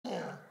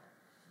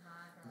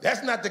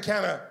That's not the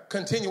kind of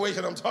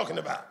continuation I'm talking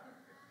about.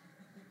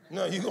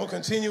 No, you're going to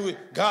continue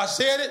it. God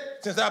said it.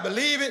 Since I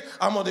believe it,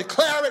 I'm going to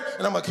declare it,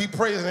 and I'm going to keep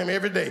praising him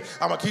every day.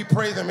 I'm going to keep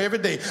praising him every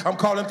day. I'm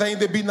calling things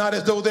that be not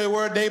as though they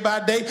were day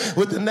by day.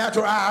 With the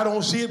natural eye, I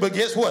don't see it, but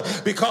guess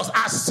what? Because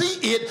I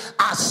see it,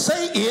 I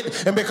say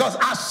it, and because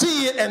I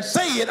see it and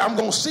say it, I'm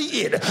going to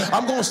see it.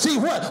 I'm going to see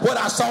what? What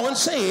I saw and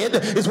said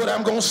is what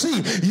I'm going to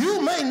see.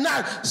 You may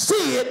not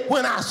see it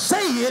when I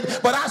say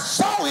it, but I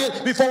saw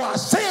it before I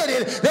said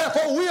it.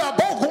 Therefore, we are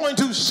both going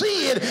to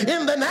see it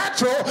in the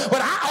natural,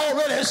 but I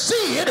already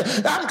see it.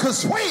 I'm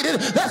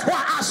persuaded. That's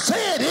why I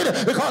said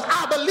it, because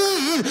I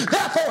believe.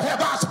 Therefore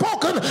have I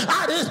spoken.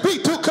 I didn't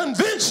speak to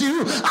convince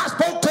you. I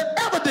spoke to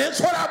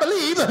evidence what I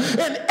believe.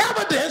 And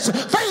evidence,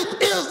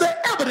 faith is the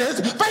evidence.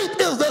 Faith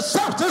is the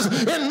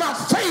substance. And my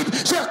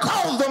faith shall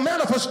cause the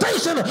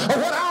manifestation of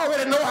what I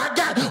already know I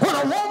got. When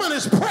a woman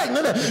is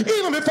pregnant,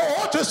 even before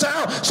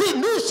ultrasound, she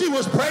knew she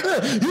was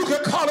pregnant. You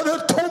can call it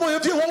a tumor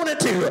if you wanted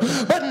to.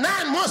 But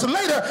 9 months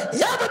later,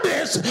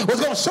 evidence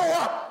was going to show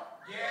up.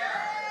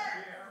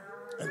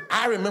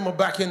 I remember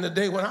back in the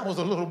day when I was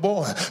a little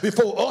boy,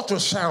 before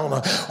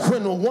ultrasound,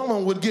 when a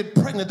woman would get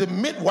pregnant, the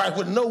midwife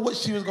would know what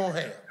she was going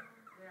to have.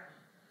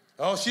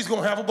 Oh, she's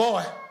going to have a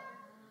boy.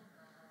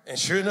 And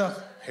sure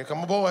enough, here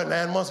come a boy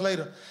 9 months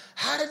later.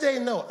 How did they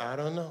know? I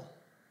don't know.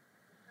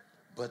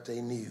 But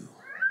they knew.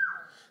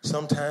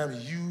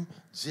 Sometimes you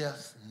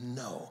just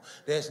know.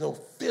 There's no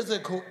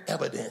physical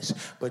evidence,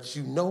 but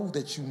you know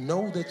that you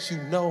know that you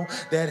know.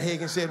 Dad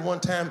Hagin said one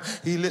time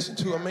he listened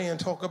to a man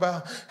talk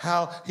about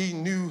how he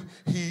knew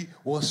he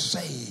was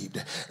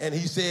saved. And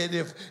he said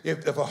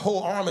if a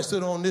whole army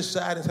stood on this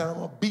side and said, I'm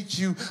going to beat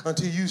you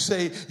until you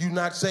say you're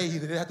not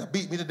saved, they have to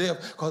beat me to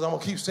death because I'm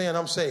going to keep saying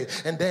I'm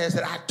saved. And Dad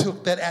said, I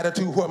took that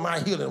attitude where my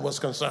healing was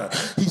concerned.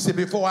 He said,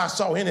 before I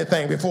saw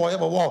anything, before I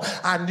ever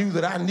walked, I knew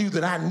that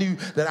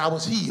I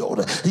was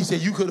healed. He said,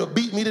 you could have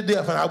beat me to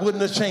death and I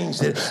wouldn't have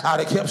changed it.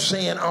 I'd have kept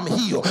saying I'm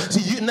healed.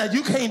 See, now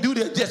you can't do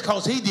that just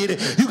because he did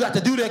it. You got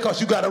to do that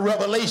because you got a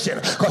revelation,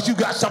 because you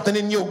got something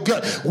in your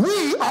gut.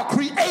 We are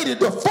created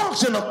to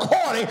function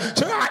according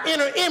to our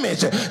inner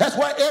image. That's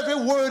why every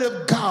word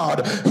of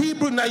God,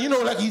 Hebrew, now you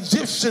know like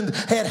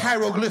Egyptians had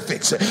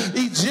hieroglyphics.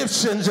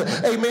 Egyptians,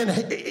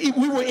 amen,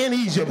 we were in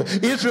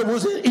Egypt. Israel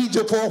was in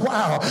Egypt for a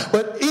while,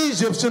 but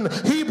Egyptian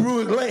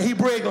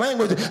Hebraic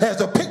language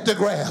has a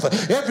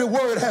pictograph. Every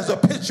word has a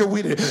picture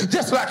with it.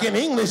 Just like in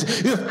English,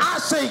 if I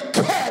say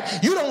cat,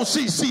 you don't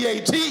see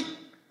C-A-T.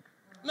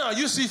 No,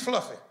 you see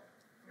Fluffy.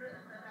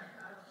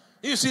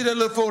 You see that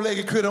little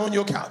four-legged critter on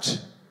your couch.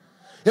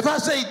 If I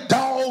say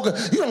dog,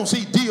 you don't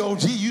see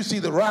D-O-G. You see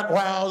the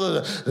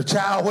Rottweiler, the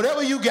child,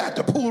 whatever you got,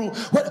 the poodle.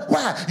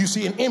 Why? You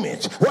see an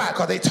image. Why?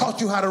 Because they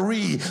taught you how to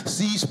read.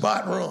 See,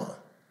 spot, run.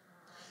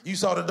 You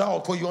saw the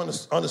dog before you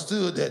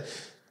understood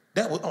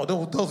that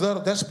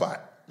was that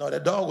spot. No,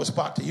 that dog was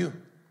spot to you.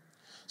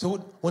 So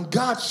when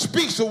God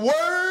speaks a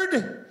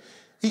word,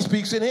 he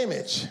speaks an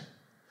image.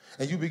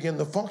 And you begin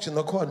to function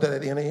according to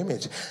that inner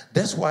image.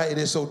 That's why it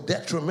is so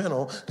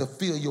detrimental to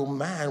fill your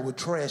mind with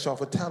trash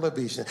off of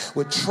television,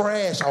 with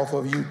trash off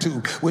of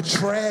YouTube, with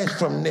trash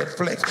from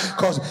Netflix.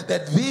 Because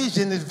that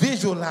vision is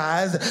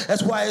visualized.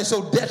 That's why it's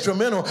so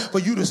detrimental for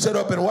you to sit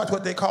up and watch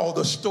what they call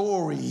the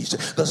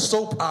stories, the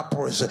soap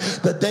operas,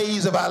 the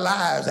days of our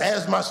lives.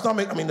 As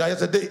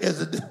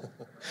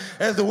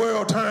the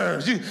world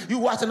turns, you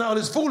watching all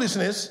this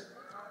foolishness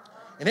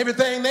and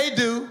everything they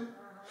do.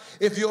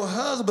 If your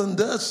husband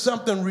does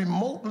something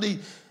remotely,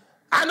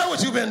 I know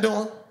what you've been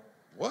doing.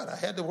 What? I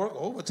had to work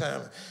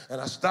overtime, and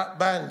I stopped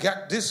by and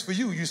got this for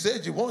you. You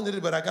said you wanted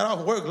it, but I got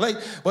off work late,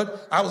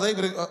 but I was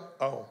able to,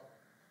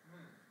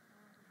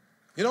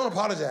 You don't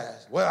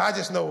apologize. Well, I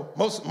just know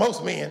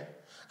most men.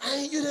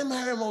 You didn't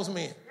marry most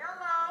men.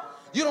 Hello.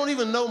 You don't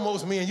even know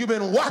most men. You've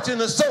been watching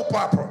a soap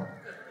opera.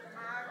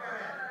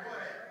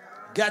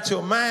 Got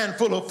your mind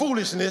full of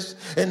foolishness,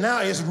 and now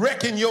it's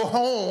wrecking your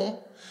home.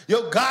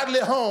 Your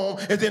godly home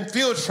is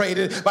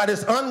infiltrated by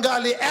this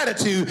ungodly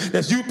attitude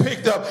that you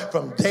picked up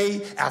from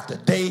day after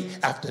day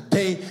after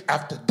day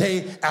after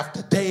day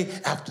after day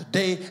after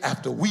day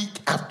after week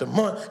after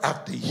month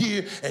after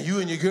year, and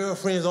you and your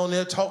girlfriends on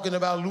there talking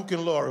about Luke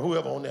and Laura,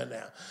 whoever on there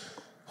now.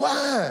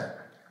 Why?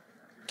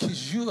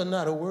 Because you are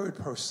not a word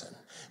person.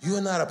 You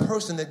are not a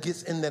person that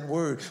gets in that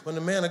word. When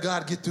the man of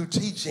God gets through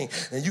teaching,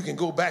 and you can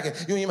go back, and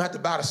you don't even have to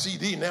buy the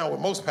CD now with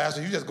most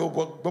pastors. You just go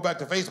back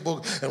to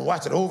Facebook and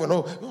watch it over and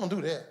over. We don't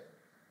do that.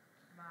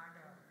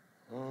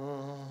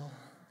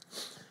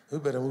 We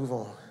better move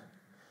on.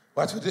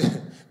 Watch what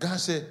God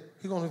said.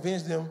 He's going to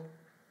avenge them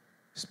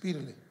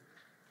speedily.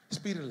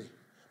 Speedily.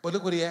 But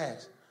look what he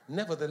asked.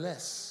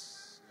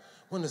 Nevertheless,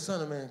 when the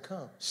Son of Man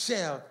comes,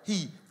 shall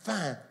he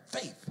find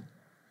faith?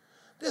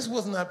 This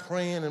was not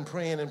praying and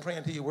praying and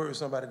praying till you word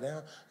somebody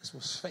down. This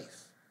was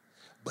faith,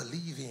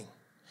 believing.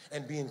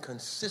 and being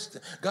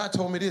consistent. God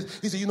told me this.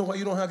 He said, you know why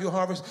you don't have your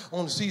harvest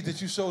on the seeds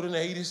that you sowed in the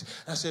 80s?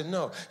 I said,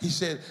 no. He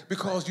said,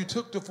 because you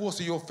took the force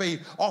of your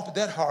faith off of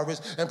that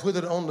harvest and put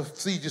it on the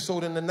seeds you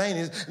sowed in the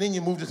 90s, and then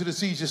you moved it to the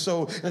seeds you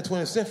sowed in the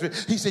 20th century.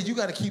 He said, you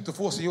got to keep the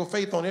force of your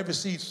faith on every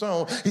seed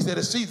sown. He said,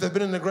 the seeds that have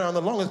been in the ground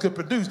the longest could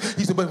produce.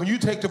 He said, but when you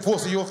take the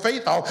force of your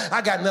faith off,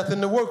 I got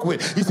nothing to work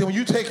with. He said, when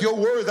you take your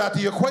words out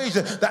the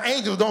equation, the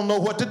angels don't know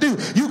what to do.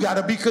 You got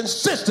to be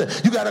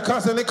consistent. You got to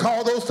constantly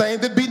call those things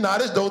that be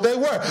not as though they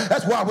were.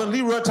 That's why when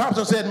Leroy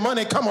Thompson said,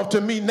 money come up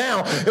to me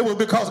now, it was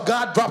because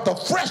God dropped a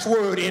fresh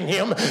word in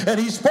him, and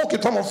he spoke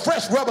it from a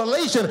fresh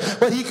revelation,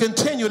 but he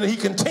continued and he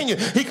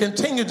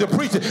continued to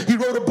preach it. He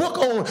wrote a book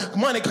on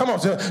money come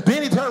up to.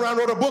 Then he turned around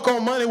and wrote a book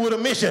on money with a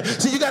mission.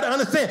 See, you got to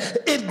understand,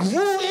 it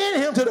grew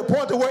in him to the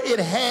point to where it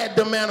had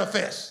to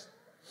manifest.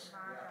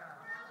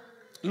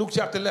 Luke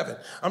chapter 11.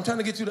 I'm trying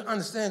to get you to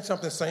understand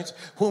something, saints.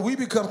 When we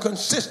become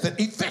consistent,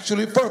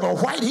 effectually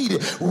fervent,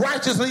 white-heated,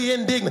 righteously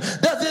indignant,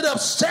 does it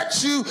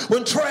upset you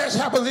when trash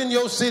happens in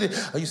your city?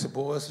 Oh, you said,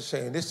 boy, it's a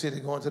shame. This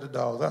city going to the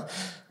dogs. Huh?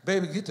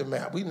 Baby, get the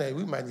map. We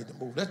might need to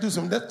move.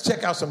 Let's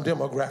check out some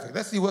demographics.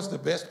 Let's see what's the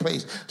best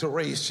place to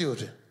raise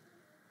children.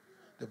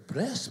 The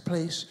best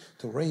place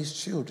to raise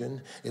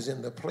children is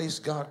in the place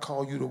God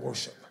called you to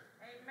worship.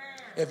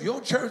 If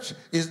your church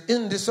is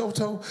in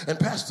DeSoto and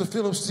Pastor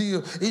Philip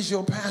Steele is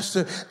your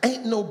pastor,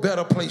 ain't no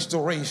better place to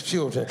raise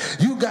children.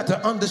 You got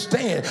to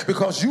understand,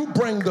 because you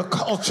bring the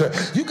culture.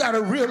 You got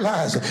to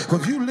realize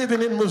if you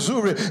living in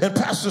Missouri and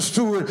Pastor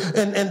Stewart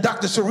and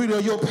Dr. Sarita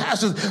are your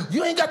pastors,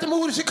 you ain't got to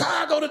move to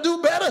Chicago to do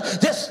better.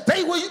 Just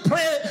stay where you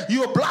planted.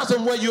 You'll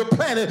blossom where you're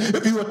planted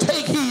if you will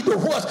take heed to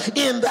what's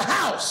in the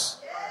house.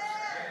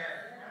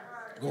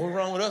 Going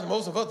wrong with us,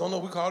 most of us don't know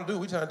what we call to do.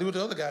 We trying to do what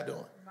the other guy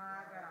doing.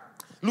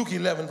 Luke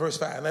 11, verse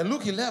 5. Now,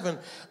 Luke 11,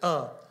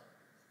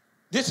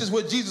 this is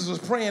what Jesus was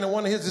praying, and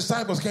one of his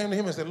disciples came to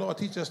him and said, Lord,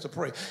 teach us to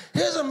pray.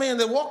 Here's a man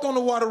that walked on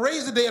the water,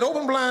 raised the dead,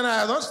 opened blind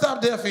eyes,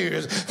 unstopped deaf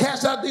ears,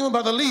 cast out demons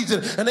by the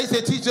legion, and they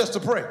said, teach us to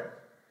pray.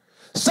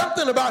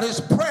 Something about his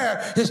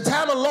prayer, his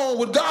time alone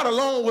with God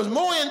alone, was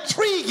more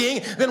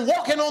intriguing than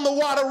walking on the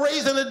water,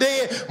 raising the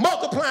dead,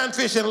 multiplying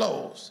fish and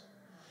loaves.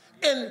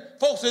 And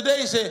folks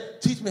today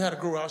said, teach me how to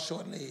grow out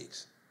short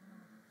legs.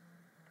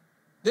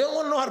 They don't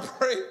want to know how to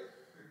pray.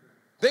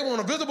 They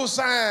want a visible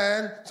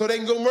sign so they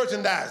can go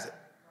merchandise it,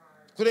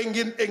 so they can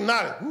get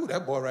acknowledged. Ooh,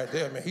 that boy right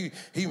there, man,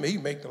 he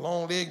make the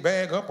long leg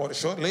bag up or the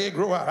short leg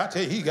grow out. I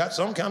tell you, he got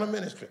some kind of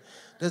ministry.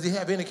 Does he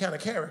have any kind of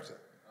character?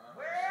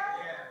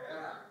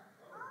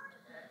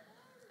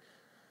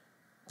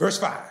 Verse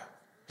 5.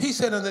 He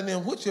said unto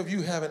them, which of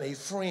you having a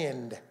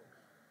friend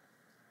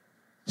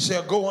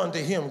shall go unto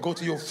him, go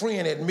to your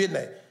friend at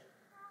midnight?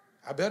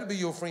 I better be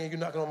your friend. You're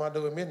knocking on my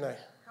door at midnight.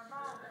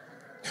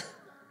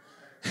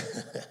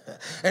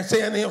 And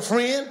say unto him,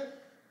 friend,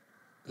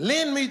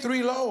 lend me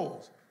 3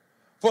 loaves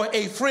for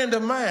a friend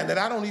of mine that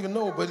I don't even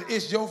know, but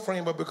it's your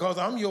friend. But because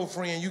I'm your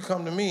friend, you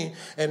come to me,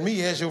 and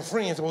me as your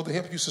friend is supposed to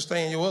help you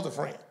sustain your other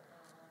friend.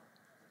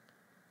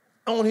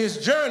 On his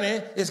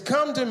journey is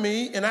come to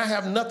me, and I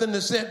have nothing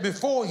to set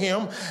before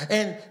him,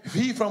 and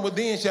he from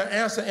within shall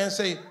answer and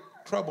say,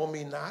 trouble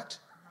me not.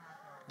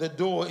 The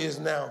door is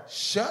now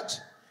shut,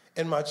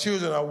 and my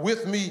children are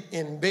with me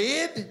in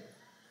bed.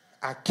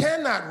 I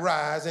cannot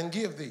rise and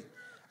give thee.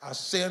 I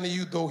say unto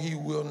you, though he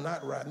will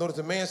not rise. Notice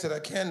the man said, I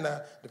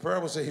cannot. The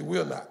parable said he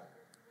will not.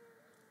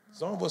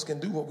 Some of us can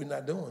do what we're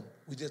not doing.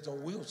 We just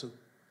don't will to.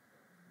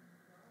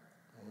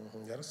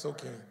 That is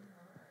okay.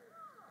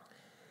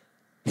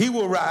 He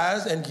will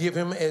rise and give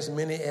him as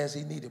many as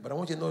he needed. But I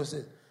want you to notice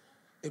that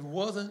it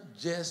wasn't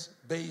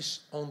just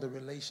based on the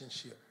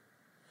relationship.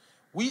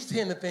 We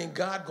tend to think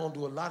God going to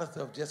do a lot of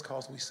stuff just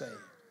because we saved.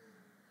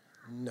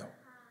 No.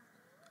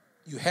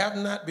 You have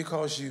not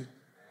because you.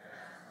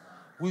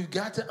 We've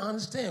got to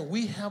understand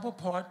we have a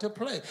part to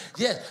play.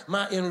 Yes,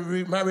 my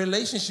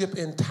relationship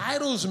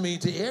entitles me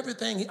to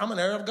everything. I'm an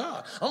heir of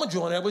God. I'm a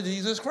joint heir with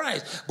Jesus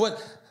Christ.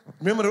 But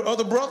remember the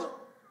other brother?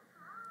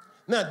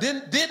 Now,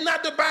 did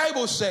not the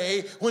Bible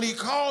say when he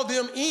called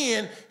them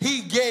in,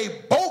 he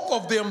gave both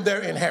of them their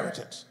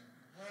inheritance?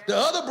 The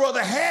other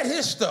brother had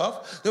his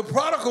stuff. The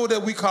prodigal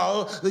that we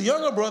call, the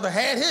younger brother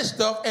had his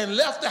stuff and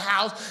left the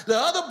house. The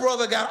other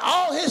brother got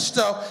all his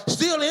stuff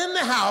still in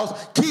the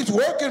house, keeps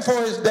working for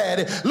his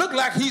daddy. Look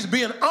like he's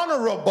being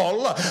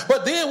honorable.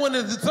 But then when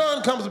the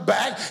son comes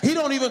back, he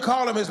don't even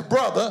call him his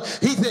brother.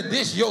 He said,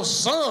 this your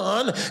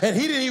son. And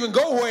he didn't even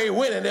go where he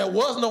went, and there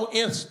was no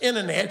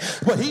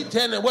internet. But he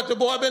telling him what the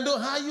boy been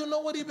doing. How you know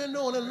what he been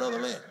doing in another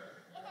land?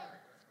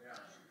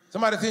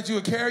 Somebody sent you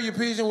a carrier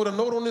pigeon with a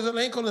note on his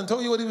ankle and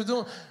told you what he was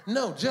doing?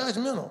 No,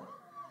 judgmental.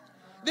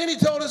 Then he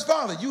told his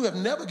father, you have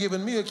never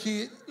given me a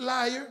kid.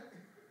 Liar.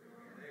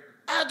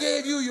 I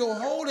gave you your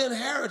whole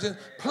inheritance,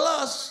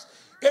 plus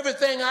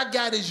everything I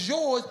got is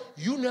yours.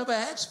 You never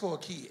asked for a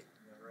kid.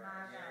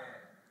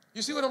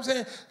 You see what I'm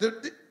saying?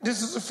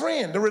 This is a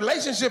friend. The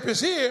relationship is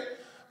here,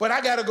 but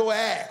I got to go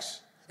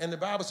ask. And the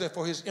Bible said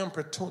for his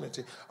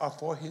importunity or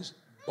for his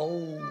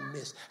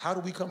boldness. How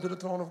do we come to the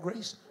throne of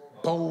grace?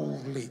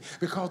 boldly.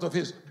 Because of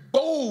his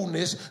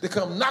boldness to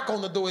come knock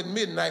on the door at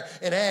midnight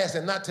and ask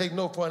and not take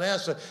no for an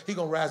answer, he's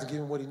going to rise and give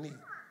him what he needs.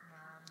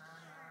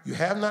 You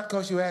have not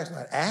because you ask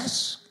not.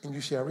 Ask and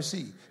you shall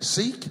receive.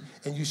 Seek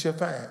and you shall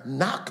find.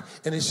 Knock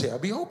and it shall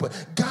be open.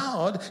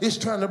 God is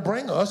trying to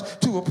bring us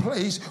to a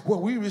place where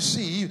we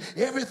receive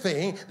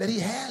everything that he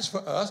has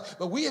for us.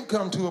 But we have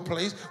come to a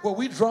place where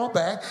we draw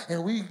back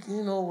and we,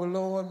 well,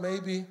 Lord,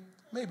 maybe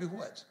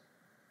what?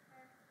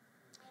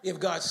 If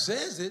God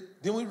says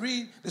it, then we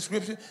read the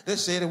scripture that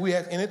said if we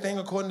ask anything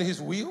according to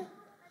his will,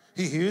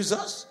 he hears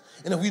us.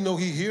 And if we know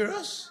he hears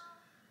us,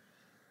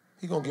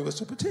 he's going to give us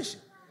a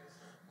petition.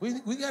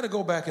 We got to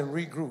go back and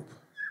regroup,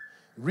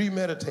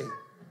 remeditate,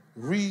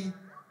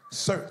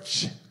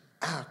 research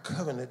our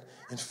covenant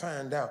and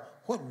find out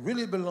what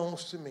really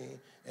belongs to me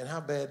and how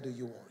bad do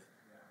you want it.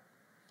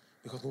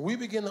 Because when we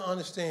begin to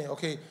understand,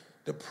 okay,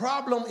 the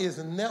problem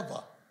is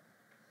never,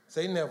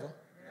 say never,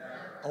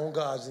 on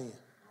God's end.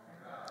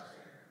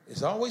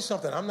 It's always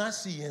something I'm not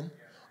seeing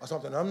or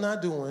something I'm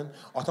not doing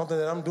or something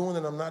that I'm doing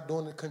and I'm not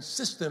doing it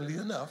consistently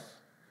enough.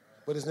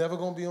 But it's never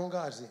going to be on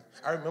God's end.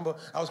 I remember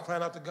I was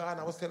crying out to God,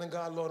 and I was telling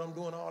God, Lord, I'm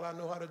doing all I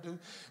know how to do.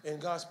 And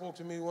God spoke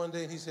to me one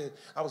day, and he said,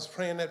 I was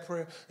praying that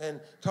prayer and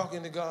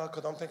talking to God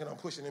because I'm thinking I'm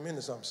pushing him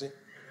into something, see?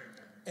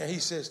 And he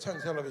says, turn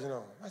the television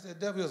on. I said,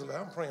 devil is a lie.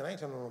 I'm praying. I ain't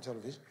turning on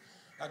television.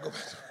 I go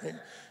back to praying.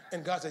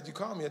 And God said, you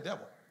call me a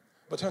devil,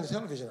 but turn the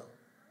television on.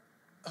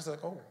 I was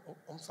like, oh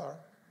I'm sorry.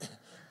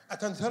 I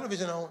turned the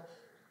television on,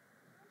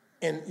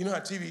 and you know how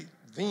TV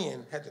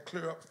then had to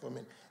clear up for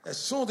me. As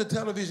soon as the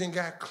television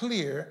got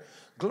clear,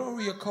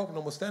 Gloria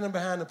Copeland was standing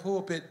behind the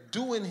pulpit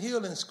doing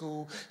healing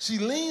school. She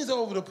leans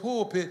over the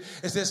pulpit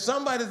and says,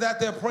 somebody's out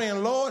there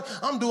praying, Lord,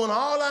 I'm doing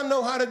all I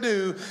know how to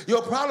do.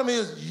 Your problem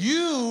is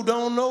you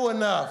don't know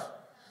enough.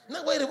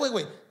 Now,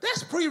 wait.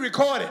 That's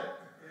pre-recorded.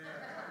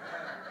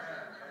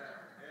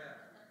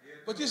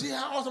 But you see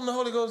how awesome the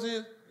Holy Ghost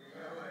is?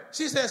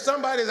 She said,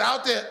 somebody's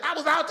out there. I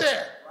was out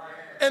there.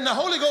 And the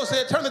Holy Ghost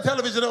said, turn the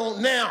television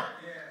on now.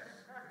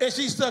 And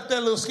she stuck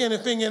that little skinny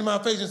finger in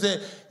my face and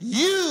said,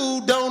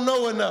 you don't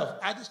know enough.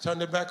 I just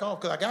turned it back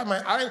off because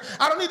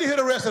I don't need to hear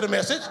the rest of the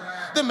message.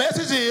 The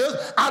message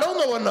is, I don't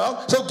know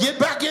enough, so get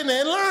back in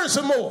there and learn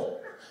some more.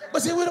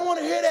 But see, we don't want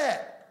to hear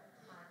that.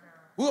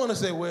 We want to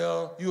say,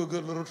 well, you're a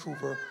good little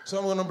trooper, so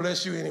I'm going to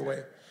bless you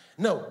anyway.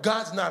 No,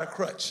 God's not a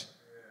crutch.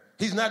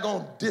 He's not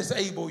going to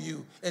disable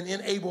you and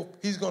enable.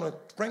 He's going to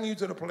bring you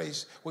to the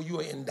place where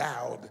you are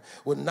endowed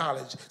with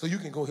knowledge so you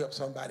can go help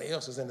somebody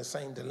else who's in the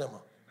same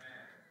dilemma.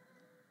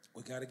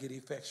 We got to get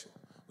effectual.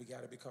 We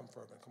got to become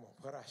fervent. Come on.